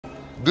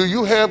Do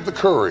you have the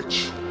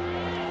courage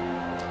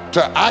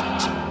to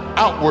act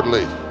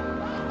outwardly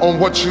on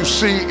what you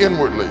see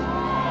inwardly?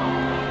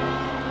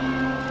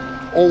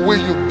 Or will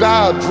you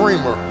die a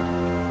dreamer?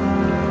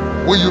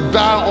 Will you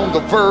die on the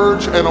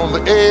verge and on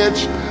the edge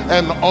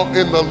and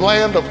in the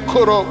land of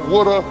coulda,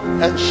 woulda,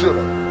 and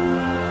shoulda?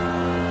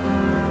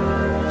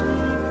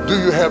 Do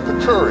you have the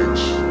courage?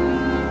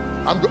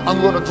 I'm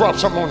going to drop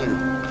something on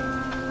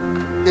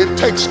you. It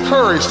takes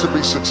courage to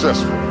be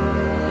successful.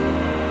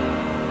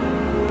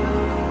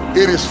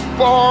 It is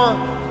far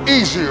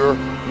easier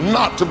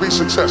not to be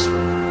successful.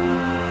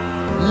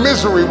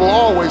 Misery will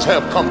always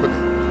have company.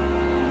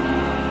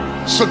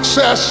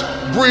 Success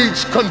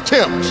breeds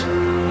contempt.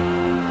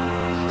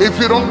 If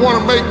you don't want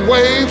to make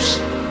waves,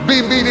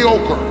 be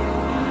mediocre.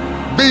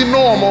 Be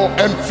normal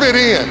and fit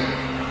in.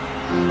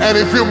 And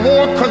if you're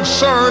more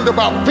concerned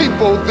about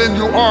people than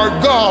you are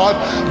God,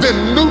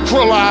 then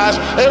neutralize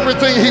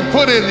everything He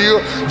put in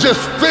you.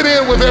 Just fit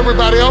in with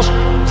everybody else.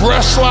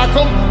 Dress like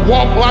them,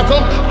 walk like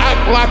them,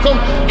 act like them,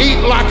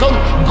 eat like them,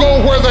 go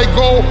where they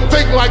go,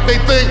 think like they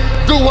think,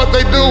 do what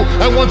they do.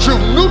 And once you've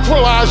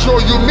neutralized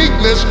your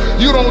uniqueness,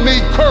 you don't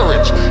need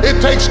courage.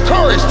 It takes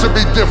courage to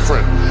be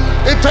different.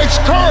 It takes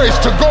courage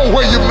to go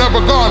where you've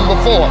never gone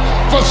before.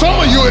 For some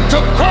of you, it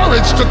took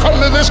courage to come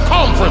to this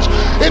conference.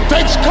 It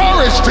takes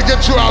courage to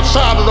get you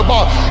outside of the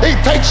bar. It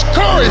takes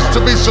courage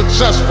to be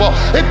successful.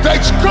 It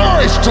takes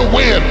courage to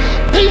win.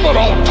 People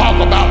don't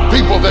talk about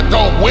people that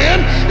don't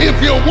win.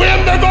 If you win,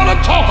 they're going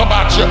to talk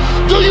about you.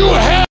 Do you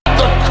have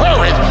the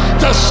courage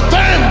to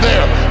stand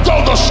there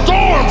though the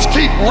storms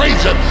keep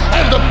raging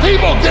and the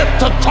people get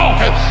to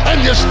talking,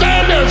 and you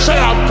stand there and say,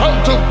 I've come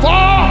too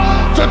far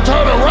to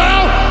turn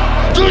around?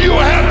 Do you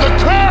have the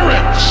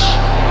courage?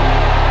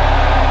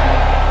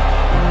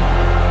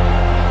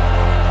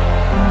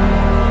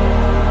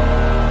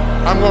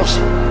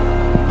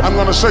 I'm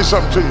going to say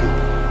something to you.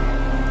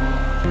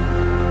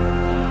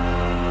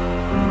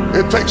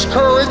 It takes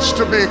courage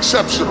to be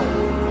exceptional.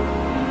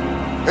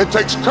 It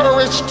takes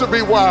courage to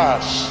be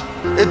wise.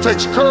 It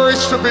takes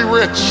courage to be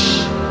rich.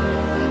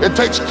 It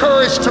takes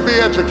courage to be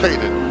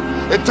educated.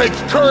 It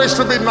takes courage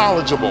to be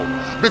knowledgeable.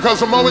 Because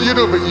the moment you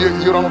do, but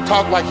you don't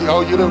talk like,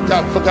 oh, you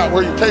forgot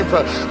where you came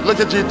from. Look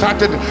at you,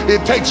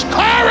 it takes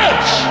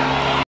courage